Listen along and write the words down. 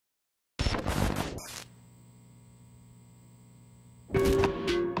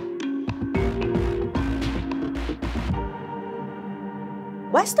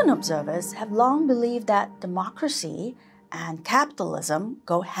Western observers have long believed that democracy and capitalism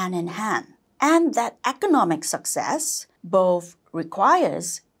go hand in hand, and that economic success both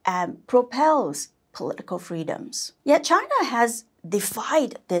requires and propels political freedoms. Yet China has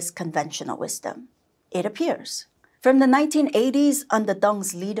defied this conventional wisdom, it appears. From the 1980s under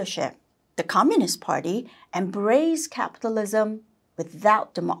Deng's leadership, the Communist Party embraced capitalism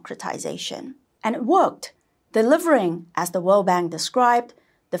without democratization. And it worked, delivering, as the World Bank described,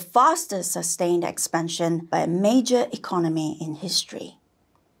 the fastest sustained expansion by a major economy in history.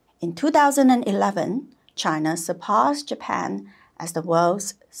 In 2011, China surpassed Japan as the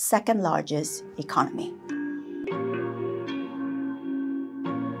world's second largest economy.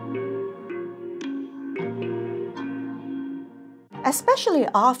 Especially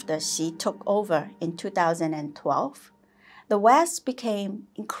after Xi took over in 2012, the West became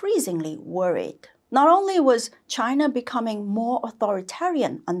increasingly worried. Not only was China becoming more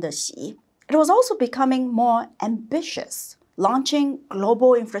authoritarian under Xi, it was also becoming more ambitious, launching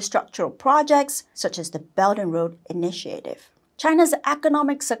global infrastructural projects such as the Belt and Road Initiative. China's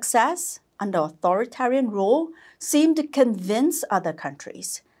economic success under authoritarian rule seemed to convince other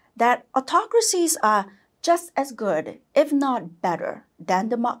countries that autocracies are just as good, if not better, than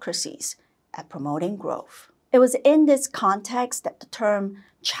democracies at promoting growth. It was in this context that the term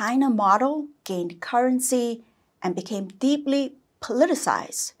China model gained currency and became deeply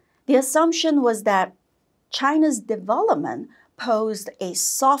politicized. The assumption was that China's development posed a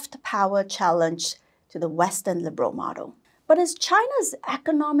soft power challenge to the Western liberal model. But is China's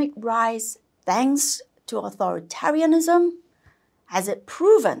economic rise thanks to authoritarianism? Has it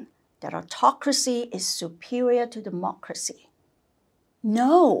proven that autocracy is superior to democracy?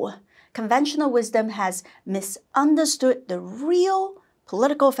 No. Conventional wisdom has misunderstood the real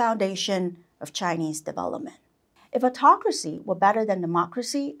political foundation of Chinese development. If autocracy were better than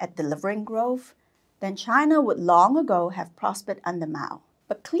democracy at delivering growth, then China would long ago have prospered under Mao.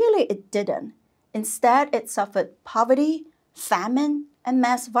 But clearly it didn't. Instead, it suffered poverty, famine, and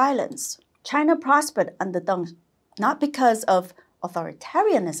mass violence. China prospered under Deng not because of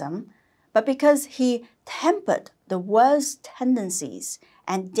authoritarianism, but because he tempered the worst tendencies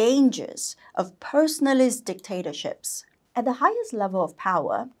and dangers of personalist dictatorships. At the highest level of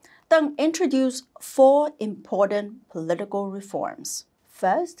power, Deng introduced 4 important political reforms.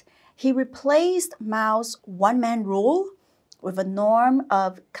 First, he replaced Mao's one-man rule with a norm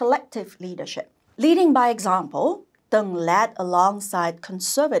of collective leadership. Leading by example, Deng led alongside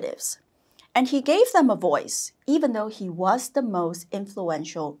conservatives, and he gave them a voice, even though he was the most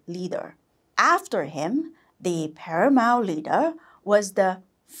influential leader. After him, the paramount leader was the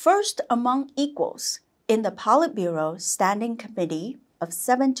first among equals in the Politburo Standing Committee of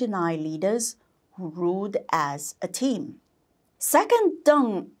 7 to 9 leaders who ruled as a team. Second,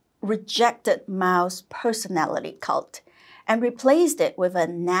 Deng rejected Mao's personality cult and replaced it with a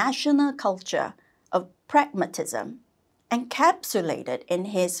national culture of pragmatism, encapsulated in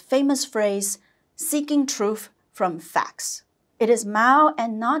his famous phrase, "seeking truth from facts." It is Mao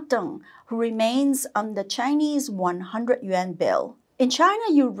and not Deng who remains on the Chinese 100 yuan bill. In China,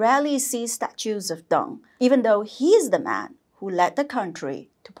 you rarely see statues of Deng, even though he is the man who led the country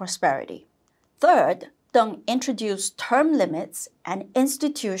to prosperity. Third, Deng introduced term limits and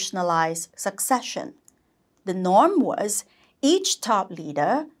institutionalized succession. The norm was each top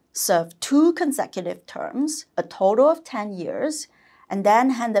leader served 2 consecutive terms, a total of 10 years, and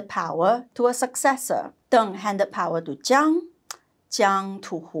then handed power to a successor. Deng handed power to Jiang, Jiang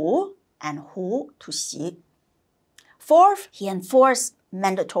to Hu, and Hu to Xi. Fourth, he enforced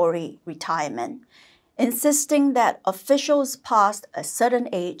mandatory retirement, insisting that officials past a certain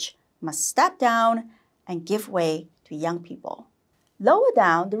age must step down and give way to young people. Lower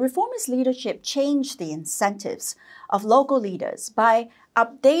down, the reformist leadership changed the incentives of local leaders by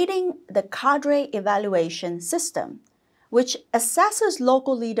updating the cadre evaluation system, which assesses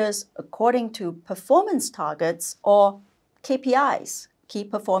local leaders according to performance targets or KPIs, key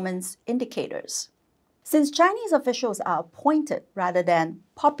performance indicators. Since Chinese officials are appointed rather than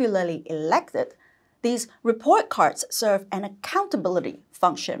popularly elected, these report cards serve an accountability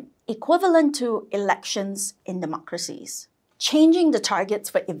function equivalent to elections in democracies. Changing the targets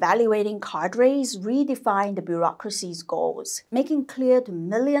for evaluating cadres redefined the bureaucracy's goals, making clear to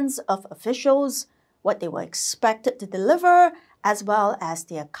millions of officials what they were expected to deliver, as well as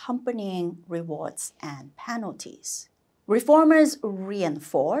the accompanying rewards and penalties. Reformers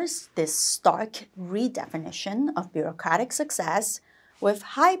reinforce this stark redefinition of bureaucratic success with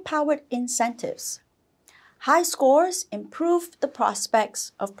high-powered incentives. High scores improved the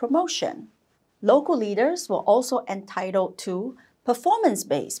prospects of promotion. Local leaders were also entitled to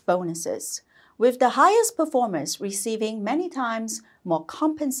performance-based bonuses, with the highest performers receiving many times more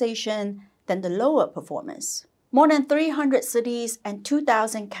compensation than the lower performers. More than 300 cities and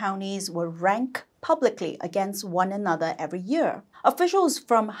 2,000 counties were ranked publicly against one another every year. Officials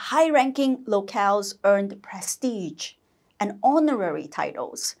from high-ranking locales earned prestige and honorary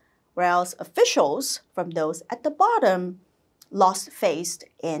titles, whereas officials from those at the bottom lost face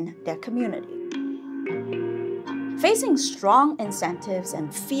in their community. Facing strong incentives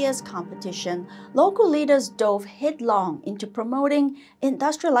and fierce competition, local leaders dove headlong into promoting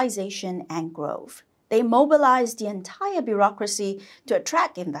industrialization and growth. They mobilized the entire bureaucracy to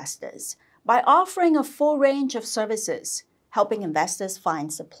attract investors by offering a full range of services, helping investors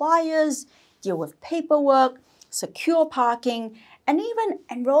find suppliers, deal with paperwork, secure parking, and even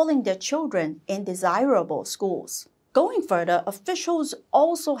enrolling their children in desirable schools. Going further, officials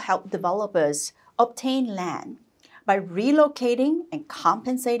also helped developers obtain land by relocating and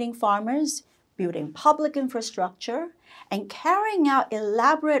compensating farmers, building public infrastructure, and carrying out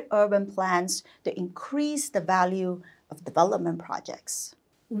elaborate urban plans to increase the value of development projects.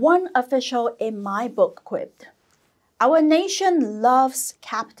 One official in my book quipped, "Our nation loves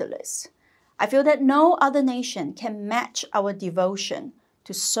capitalists. I feel that no other nation can match our devotion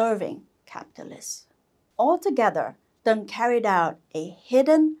to serving capitalists." Altogether, Deng carried out a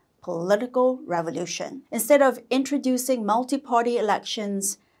hidden political revolution. Instead of introducing multi-party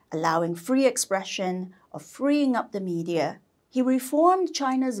elections, allowing free expression, or freeing up the media, he reformed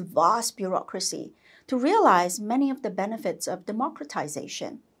China's vast bureaucracy to realize many of the benefits of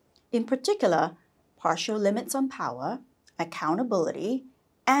democratization, in particular, partial limits on power, accountability,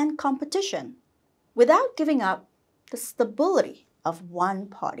 and competition, without giving up the stability of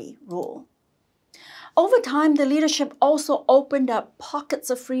one-party rule. Over time, the leadership also opened up pockets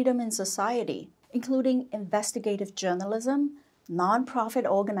of freedom in society, including investigative journalism, nonprofit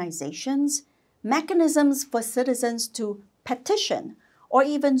organizations, mechanisms for citizens to petition or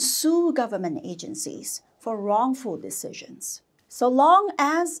even sue government agencies for wrongful decisions. So long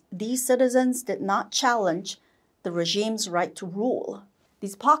as these citizens did not challenge the regime's right to rule,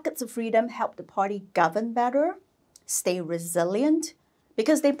 these pockets of freedom helped the party govern better, stay resilient,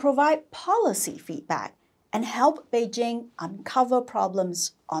 because they provide policy feedback and help Beijing uncover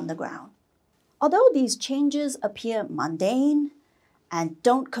problems on the ground. Although these changes appear mundane and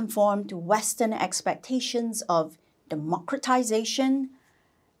don't conform to Western expectations of democratization,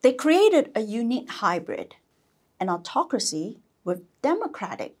 they created a unique hybrid, an autocracy with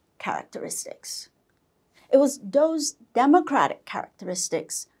democratic characteristics. It was those democratic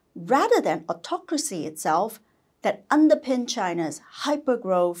characteristics, rather than autocracy itself, that underpinned China's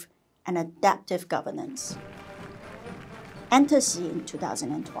hypergrowth and adaptive governance. Enter Xi in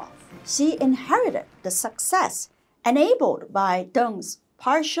 2012. Xi inherited the success enabled by Deng's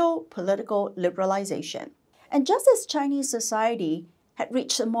partial political liberalization. And just as Chinese society had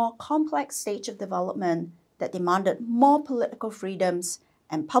reached a more complex stage of development that demanded more political freedoms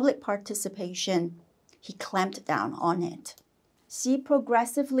and public participation, he clamped down on it. Xi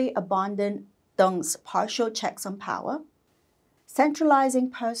progressively abandoned Deng's partial checks on power,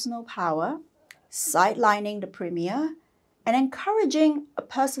 centralizing personal power, sidelining the premier, and encouraging a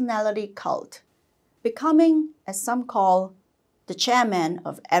personality cult, becoming, as some call, the chairman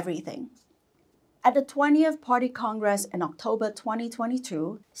of everything. At the 20th Party Congress in October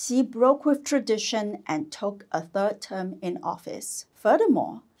 2022, Xi broke with tradition and took a third term in office.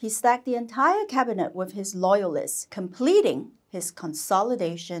 Furthermore, he stacked the entire cabinet with his loyalists, completing his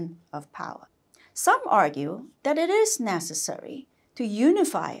consolidation of power. Some argue that it is necessary to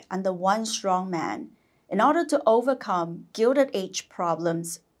unify under one strong man in order to overcome gilded age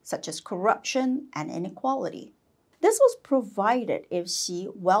problems such as corruption and inequality. This was provided if Xi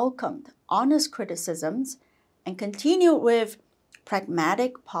welcomed honest criticisms and continued with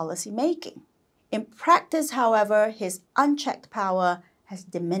pragmatic policy making. In practice, however, his unchecked power has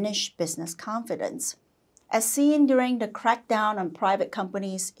diminished business confidence, as seen during the crackdown on private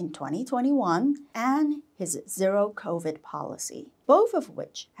companies in 2021 and his zero-COVID policy, both of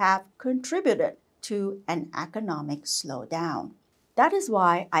which have contributed to an economic slowdown. That is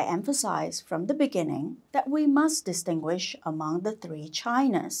why I emphasized from the beginning that we must distinguish among the three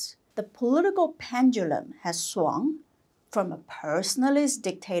Chinas. The political pendulum has swung from a personalist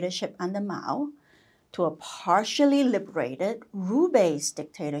dictatorship under Mao to a partially liberated, rule-based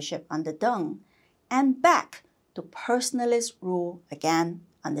dictatorship under Deng, and back to personalist rule again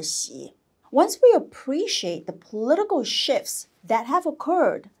under Xi. Once we appreciate the political shifts that have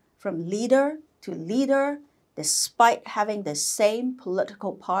occurred from leader to leader, despite having the same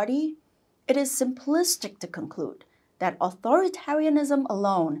political party, it is simplistic to conclude that authoritarianism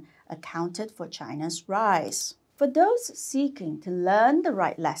alone accounted for China's rise. For those seeking to learn the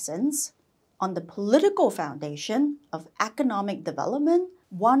right lessons on the political foundation of economic development,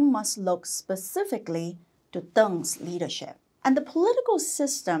 one must look specifically to Deng's leadership and the political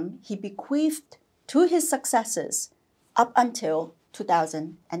system he bequeathed to his successors up until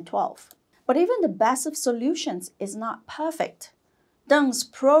 2012. But even the best of solutions is not perfect. Deng's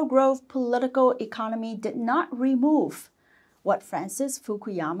pro-growth political economy did not remove what Francis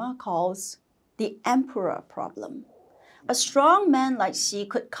Fukuyama calls the emperor problem. A strong man like Xi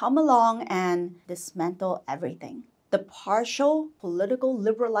could come along and dismantle everything. The partial political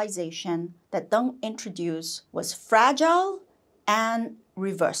liberalization that Deng introduced was fragile and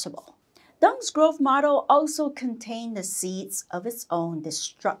reversible. Deng's growth model also contained the seeds of its own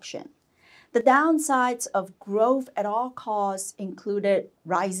destruction. The downsides of growth at all costs included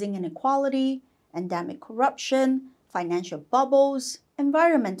rising inequality, endemic corruption, financial bubbles,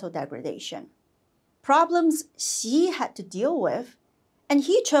 environmental degradation. Problems Xi had to deal with, and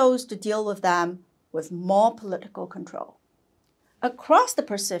he chose to deal with them with more political control. Across the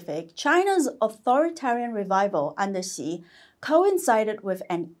Pacific, China's authoritarian revival under Xi coincided with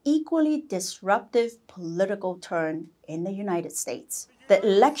an equally disruptive political turn in the United States, the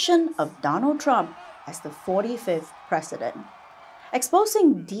election of Donald Trump as the 45th president,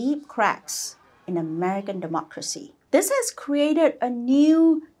 exposing deep cracks in American democracy. This has created a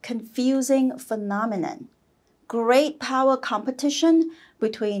new, confusing phenomenon: great power competition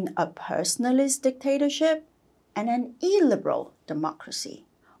between a personalist dictatorship and an illiberal democracy.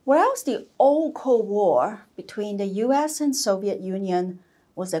 Whereas the old Cold War between the US and Soviet Union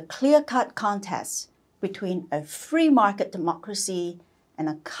was a clear-cut contest between a free market democracy and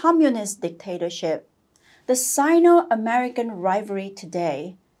a communist dictatorship, the Sino-American rivalry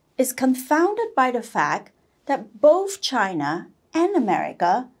today is confounded by the fact that both China and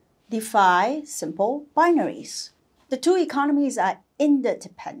America defy simple binaries. The two economies are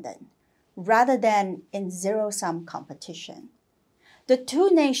interdependent rather than in zero-sum competition. The two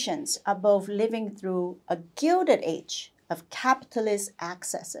nations are both living through a gilded age of capitalist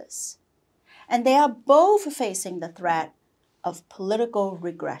excesses, and they are both facing the threat of political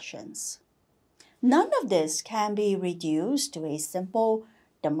regressions. None of this can be reduced to a simple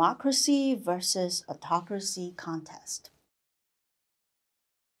democracy versus autocracy contest.